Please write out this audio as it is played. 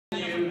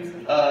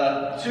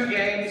Two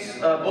games,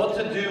 both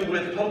to do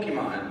with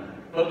Pokemon.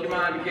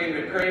 Pokemon became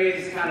the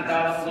craze, kind of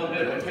died off a little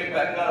bit, but picked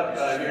back up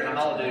during the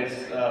holidays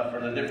for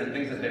the different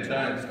things that they've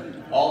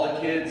done. All the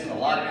kids, a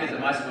lot of kids at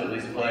my school at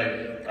least,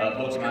 play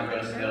Pokemon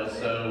Go still.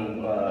 So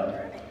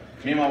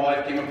me and my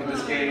wife came up with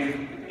this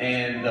game,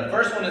 and the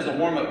first one is a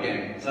warm-up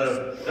game.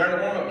 So during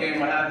the warm-up game,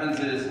 what happens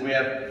is we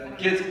have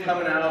kids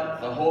coming out,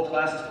 the whole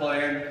class is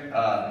playing.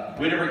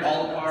 We didn't bring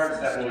all the cards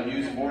that we'll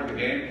use for the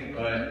game,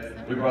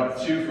 but we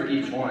brought 2 for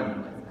each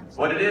one.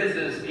 What it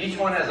is each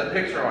one has a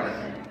picture on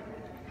it.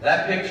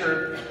 That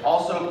picture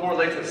also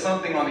correlates with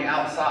something on the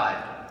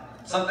outside.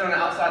 Something on the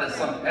outside is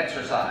some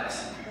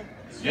exercise.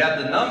 You have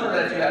the number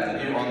that you have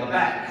to do on the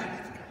back.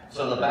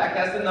 So the back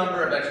has the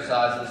number of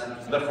exercises,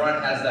 the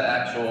front has the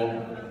actual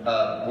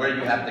where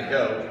you have to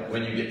go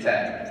when you get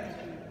tagged.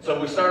 So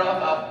if we start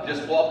off, I'll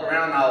just walk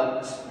around,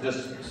 I'll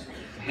just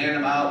hand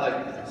them out,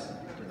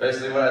 like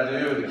basically what I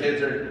do. The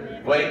kids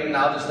are waiting,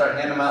 I'll just start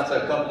handing them out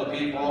to a couple of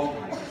people.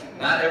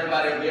 Not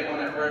everybody will get one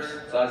at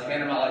first, so I just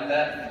hand them out like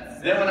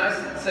that. Then when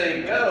I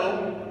say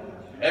go,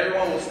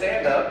 everyone will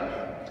stand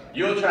up.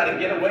 You'll try to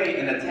get away,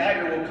 and the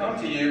tagger will come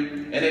to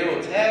you, and they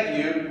will tag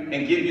you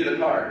and give you the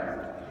card.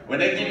 When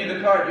they give you the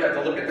card, you have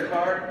to look at the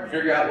card,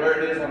 figure out where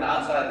it is on the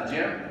outside of the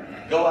gym,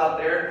 go out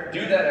there,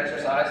 do that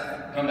exercise,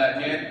 come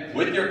back in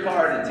with your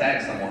card and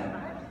tag someone.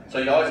 So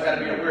you always got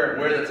to be aware of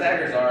where the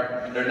taggers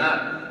are. They're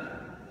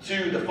not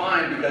too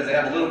defined because they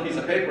have a little piece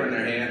of paper in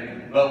their hand.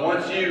 But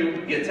once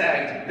you get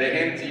tagged, they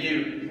hand it to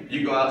you,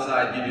 you go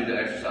outside, you do the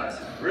exercise.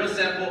 Real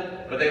simple,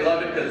 but they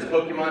love it because it's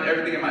Pokemon.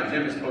 Everything in my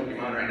gym is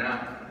Pokemon right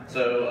now.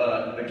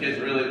 So the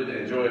kids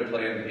really enjoy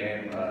playing the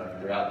game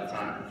throughout the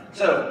time.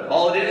 So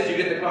all it is, you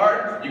get the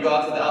card, you go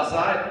out to the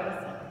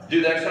outside,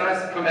 do the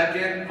exercise, come back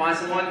in, find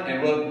someone,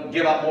 and we'll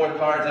give out more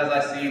cards. As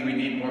I see, we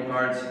need more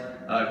cards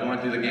going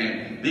through the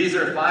game. These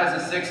are 5s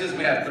and 6s.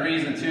 We have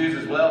 3s and 2s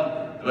as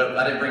well, but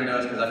I didn't bring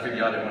those because I figured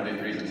y'all didn't want to do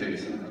 3s and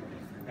 2s.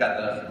 Got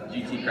the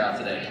GT crowd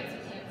today.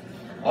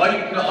 All you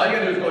gotta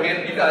do is go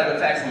in, you gotta go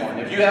tag someone.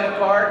 If you have a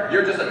card,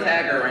 you're just a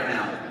tagger right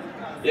now.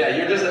 Yeah,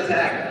 you're just a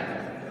tagger.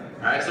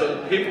 Alright,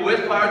 so people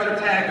with cards are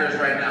taggers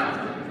right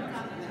now.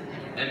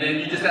 And then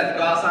you just have to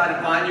go outside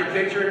and find your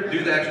picture,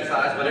 do the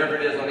exercise, whatever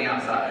it is on the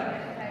outside.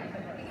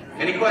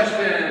 Any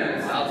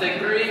questions? I'll take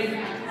 3,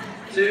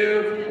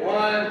 2,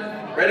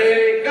 1,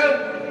 ready,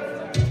 go!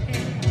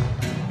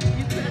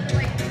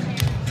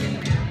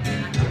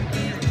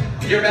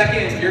 You're back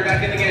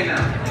in the game now.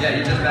 Yeah,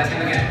 you're just back in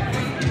the game.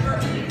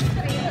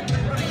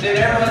 See,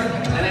 everyone,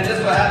 and then this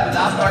is what happens.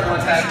 I'll start going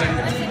tagging.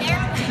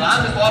 So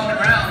I'm just walking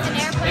around,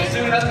 and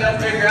soon enough they'll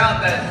figure out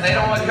that they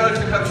don't want coach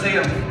to come see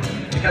them.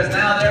 Because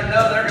now they're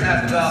gonna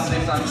have to go out and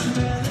do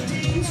something.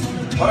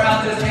 Or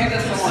I'll just hand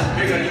it to someone.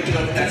 Here you go, you can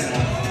go tag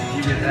someone.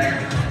 You get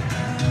tagger.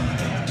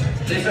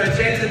 See, so it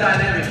changes the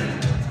dynamic.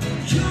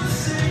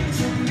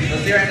 So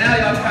see right now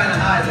y'all kind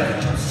of high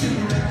there.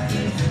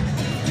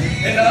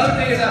 And the other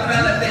thing is I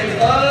found that they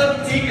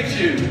love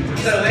Pikachu.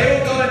 So they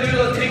will go and do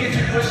those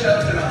Pikachu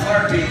push-ups in a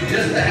heartbeat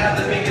just to have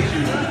the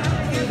Pikachu.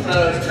 So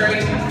it's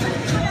crazy.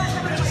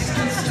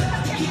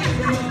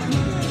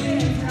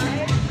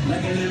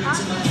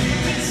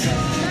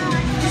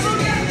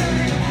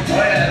 Oh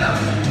yeah, no.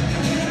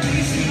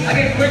 I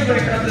get quick when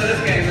it comes to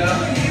this game though.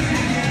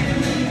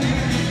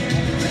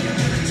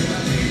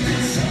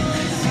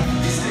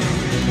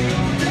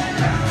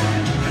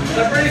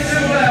 So pretty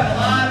soon we'll have a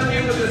lot of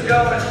people just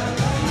going.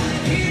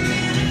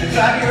 And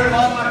try to get rid of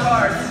all my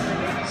cards.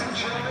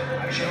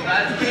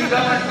 Let's keep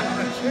going.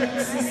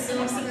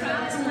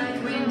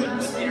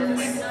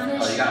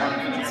 Oh, you got one?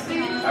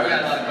 Alright, we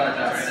got a lot of cards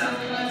out right now.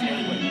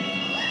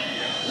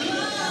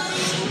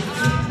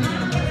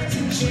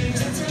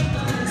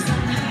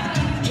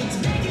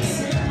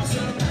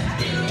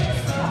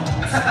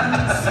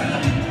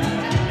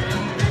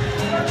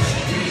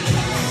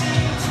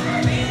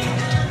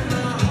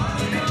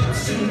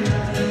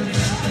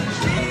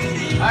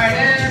 Alright,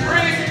 and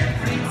breathe.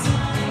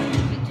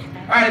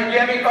 Alright, if you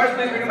have any cards,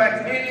 please bring them back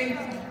to me.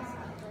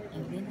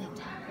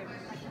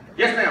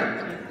 Yes, ma'am.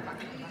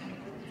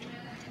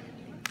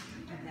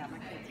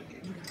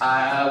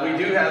 We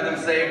do have them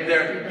saved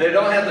there. They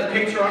don't have the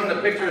picture on them.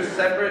 The picture is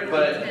separate,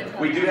 but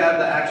we do have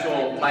the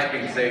actual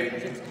typing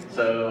saved.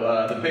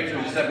 So the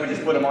pictures are separate. We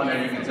just put them on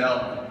there. You can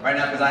tell right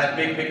now because I have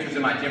big pictures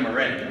in my gym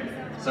already.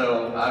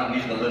 So I don't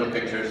need the little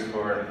pictures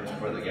for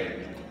the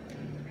game.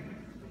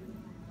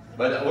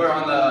 But we're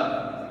on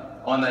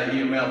the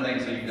email thing,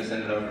 so you can just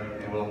send it over,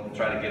 and we'll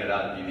try to get it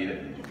out if you need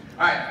it.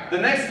 All right. The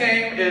next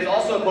game is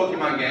also a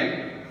Pokemon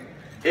game.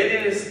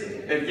 It is,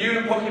 if you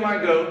in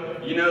Pokemon Go,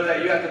 you know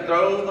that you have to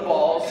throw the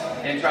balls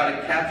and try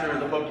to capture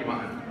the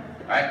Pokemon.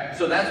 Alright,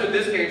 so that's what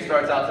this game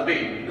starts out to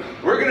be.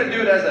 We're going to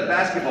do it as a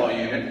basketball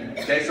unit.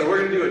 Okay, so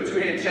we're going to do a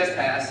two-hand chest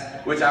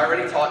pass, which I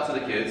already taught to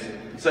the kids.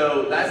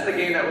 So that's the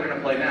game that we're going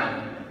to play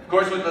now. Of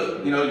course, with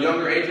the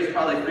younger ages,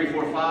 probably 3,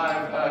 4,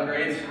 5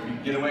 grades, you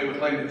can get away with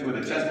playing with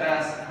a chest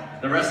pass.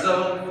 The rest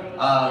of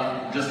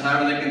them, just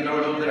however they can throw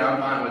it over there, I'm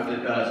fine with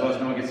it. As long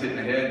as no one gets hit in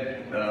the head,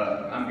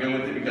 I'm good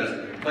with it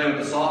because playing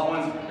with the soft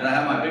ones, and I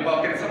have my big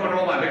ball. Can someone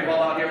roll my big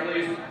ball out here,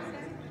 please?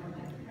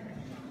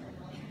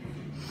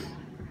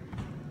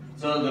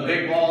 So the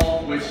big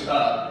ball, which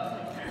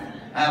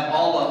have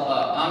all of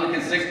I'm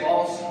making 6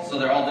 balls, so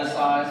they're all this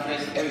size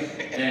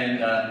basically,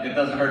 and it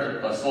doesn't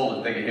hurt a soul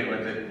if they get hit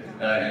with it,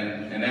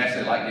 and they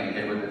actually like getting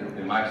hit with it,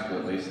 in my school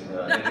at least.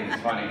 They think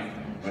it's funny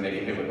when they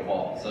get hit with the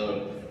ball.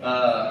 So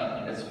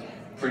it's a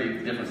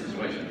pretty different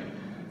situation.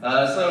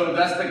 So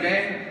that's the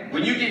game.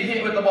 When you get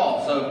hit with the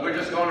ball, so we're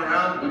just going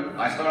around,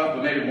 I start off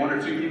with maybe 1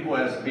 or 2 people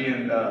as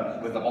being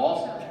with the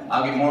balls.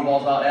 I'll get more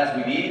balls out as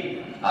we need.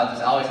 I'll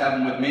just always have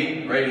them with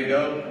me, ready to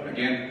go.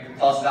 Again,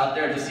 toss it out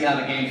there, just see how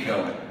the game's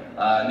going.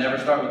 Never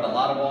start with a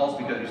lot of balls,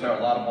 because if you start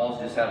with a lot of balls,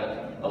 you just have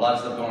a lot of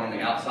stuff going on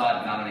the outside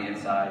and not on the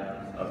inside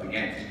of the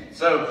game.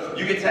 So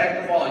you get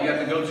tagged the ball, you have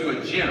to go to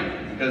a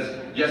gym, because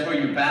guess where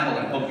you battle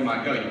in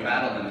Pokemon Go? You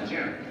battle in the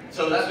gym.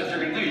 So that's what you're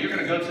going to do. You're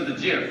going to go to the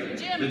gym.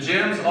 The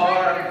gyms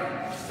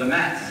are the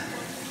mats.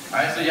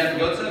 Alright, so you have to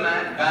go to the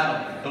mat,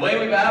 battle. The way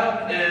we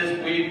battle is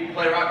we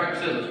play rock, paper,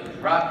 scissors.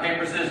 Rock,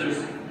 paper,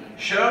 scissors,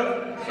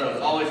 show. So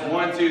it's always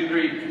 1, 2,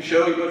 3,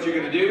 show you what you're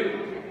going to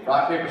do.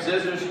 Rock, paper,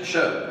 scissors,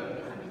 show.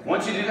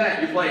 Once you do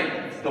that, you're playing.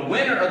 The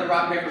winner of the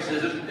rock, paper,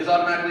 scissors is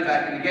automatically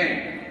back in the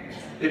game.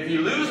 If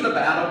you lose the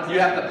battle, you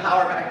have to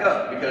power back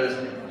up, because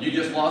you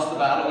just lost the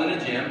battle in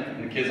a gym,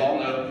 and the kids all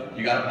know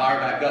you got to power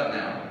back up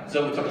now.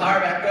 So to power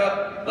back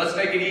up, let's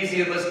make it easy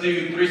and let's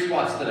do 3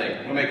 squats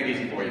today. We'll make it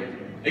easy for you.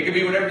 It could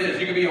be whatever it is.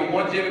 You could be on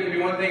one gym, it could be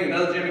one thing,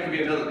 another gym, it could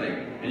be another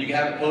thing. And you can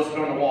have it posted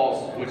on the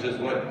walls, which is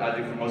what I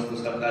do for most of the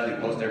stuff that I do,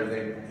 post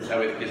everything. That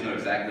way the kids know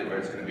exactly where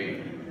it's going to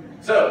be.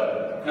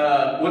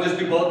 So, we'll just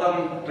do both of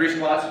them, 3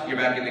 squats, you're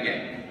back in the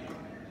game.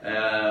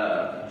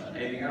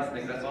 Anything else? I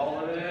think that's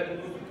all of it.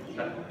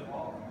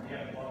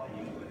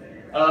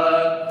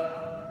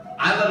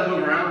 I let them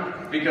move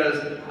around, because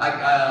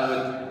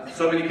with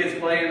so many kids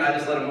playing, I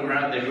just let them move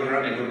around. They move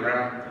around, they move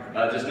around.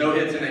 Just no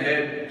hits in the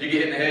head. If you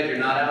get hit in the head, you're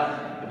not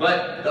out.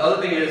 But the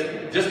other thing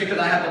is, just because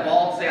I have the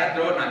ball, say I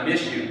throw it and I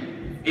miss you,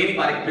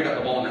 anybody can pick up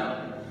the ball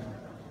now.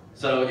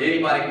 So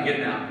anybody can get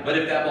it now. But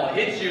if that ball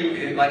hits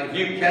you, like if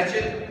you catch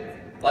it,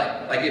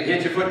 like it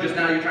hits your foot just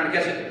now, you're trying to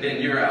catch it,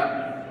 then you're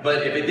out.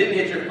 But if it didn't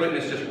hit your foot and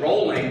it's just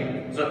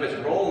rolling, so if it's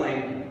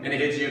rolling and it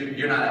hits you,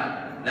 you're not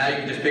out. Now you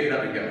can just pick it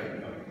up and go.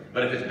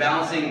 But if it's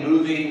bouncing,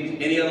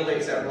 moving, any other way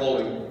except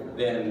rolling,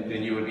 then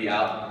you would be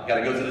out. Got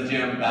to go to the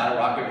gym, battle,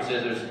 rock, paper,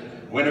 scissors.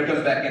 Winner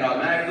comes back in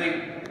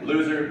automatically.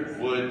 Loser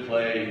would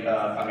play,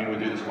 would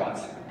do the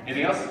squats.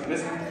 Anything else?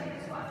 Missing?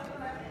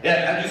 Yeah,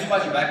 after you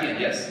squats, you're back in.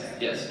 Yes,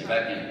 you're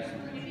back in.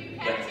 If you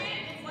catch it,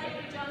 it's like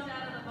you jumped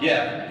out of the ball.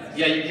 Yeah,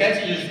 you catch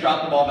it, you just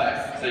drop the ball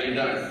back. So you're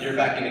done. You're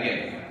back in the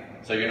game.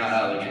 So you're not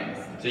out of the game.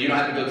 So you don't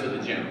have to go to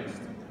the gym.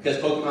 Because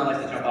Pokemon likes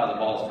to jump out of the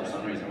balls for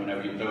some reason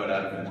whenever you throw it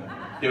at them.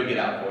 They'll get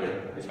out for you,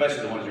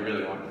 especially the ones you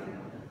really want.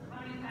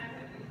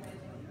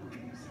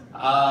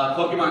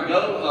 Pokemon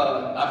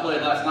Go, I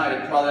played last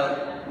night. Probably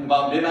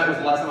about midnight was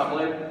the last time I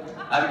played.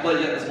 I haven't played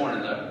yet this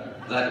morning though,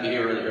 because I had to be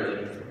here really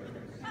early.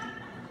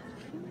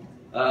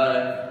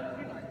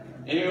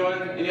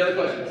 Anyone? Any other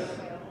questions?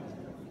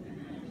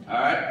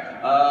 Alright,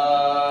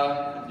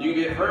 you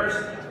can get first.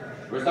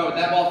 We're going to start with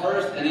that ball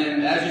first, and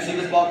then as you see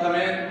this ball come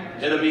in,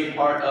 it'll be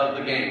part of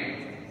the game.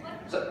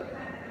 So,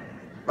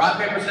 rock,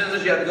 paper,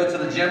 scissors, you have to go to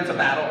the gym to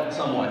battle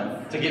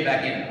someone to get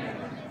back in.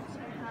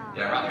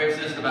 Yeah, rock, paper,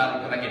 scissors to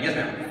battle to get back in. Yes,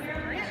 ma'am.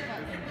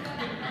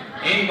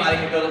 Anybody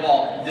can throw the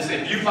ball. Just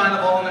if you find the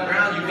ball on the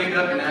ground, you pick it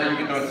up and now you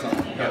can throw it to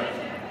someone. Go.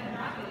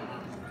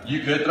 You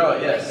could throw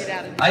it, yes.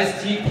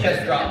 Ice tea,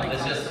 catch, drop.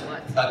 It's just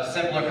a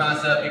simpler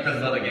concept because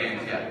of other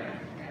games, yeah.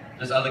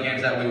 Just other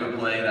games that we would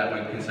play that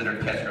we consider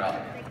catch, drop,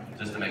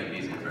 just to make it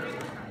easier for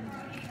everyone.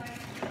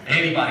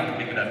 Anybody can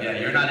pick it up, yeah.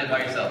 You're not in by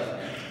yourself.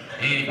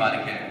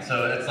 Anybody can.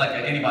 So it's like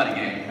an anybody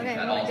game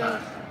at all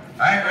times. All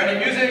right, ready?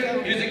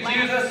 Music. Music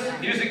cues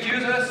us. Music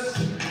cues us.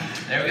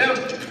 There we go.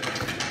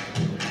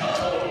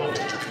 Oh,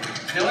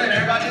 still in.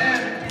 Everybody in.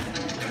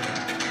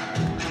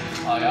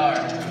 Oh, y'all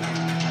are.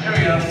 Here we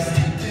go.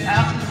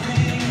 Out.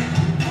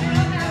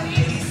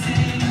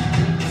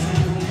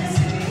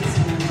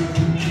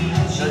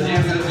 To the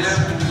gym, to the gym.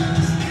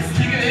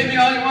 You can hit me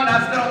all you want. I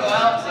still go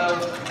out. So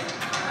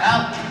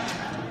out.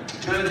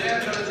 To the gym,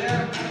 to the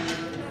gym.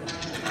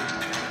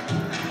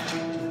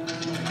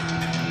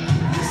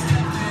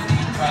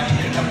 Try to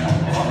get a couple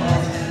more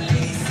balls.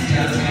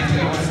 Yeah, this game's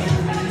going.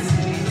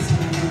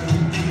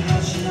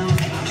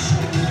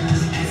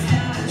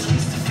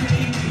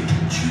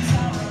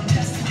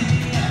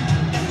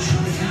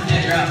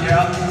 You're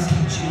out.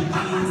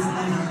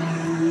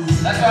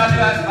 That's what I do.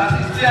 I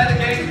see how the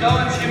game's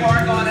going. People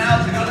aren't going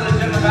out to go to the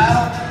gym to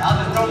battle. I'll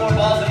just throw more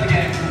balls in the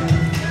game.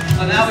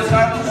 So now we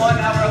start with 1,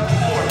 now we're up to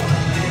 4.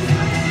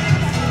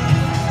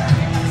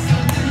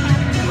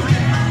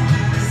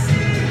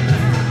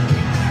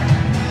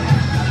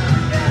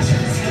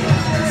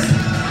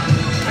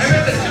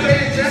 Remember the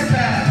 2-hand chest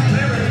pass.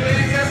 Remember the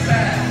 2-hand chest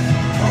pass.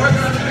 We're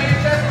working on 2-hand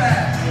chest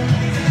pass.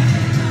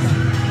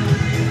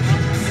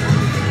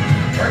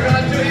 Working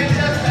on 2-hand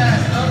chest pass.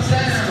 Thumbs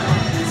down.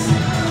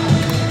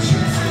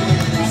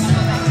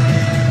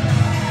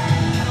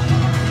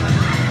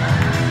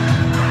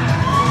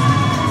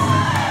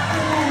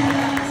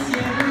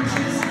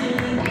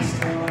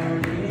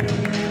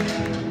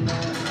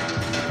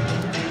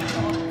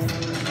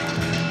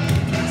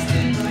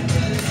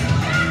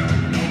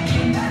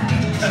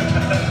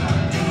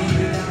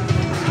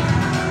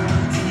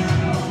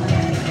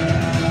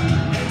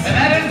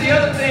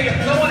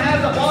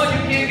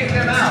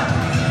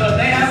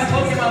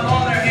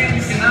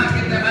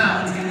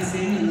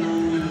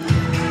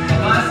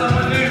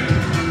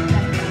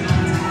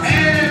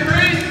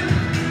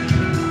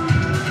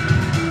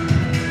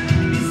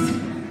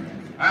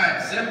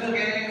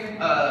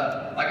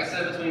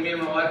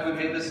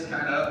 this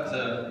kind of up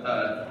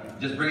to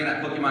just bringing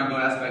that Pokemon Go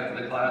aspect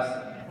to the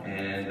class.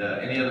 And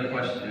any other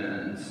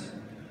questions?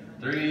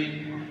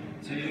 3,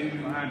 2.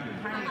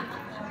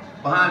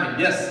 Behind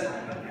me, yes.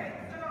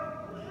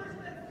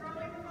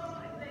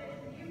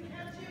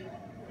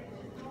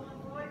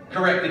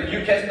 Correct. If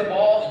you catch the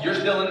ball, you're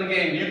still in the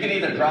game. You can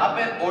either drop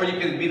it or you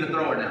can be the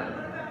thrower now.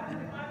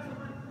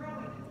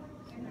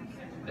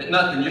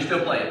 Nothing. You're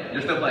still playing.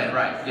 You're still playing,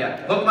 right?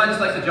 Yeah. Pokemon just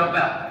likes to jump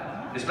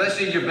out.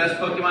 Especially your best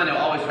Pokemon, they'll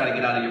always try to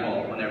get out of your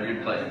ball whenever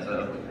you're playing.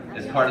 So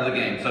it's part of the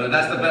game. So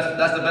that's the best.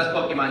 That's the best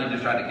Pokemon you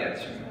just tried to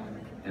catch,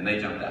 and they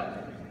jumped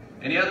out.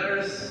 Any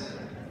others?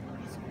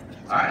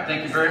 All right.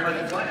 Thank you very much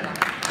for playing.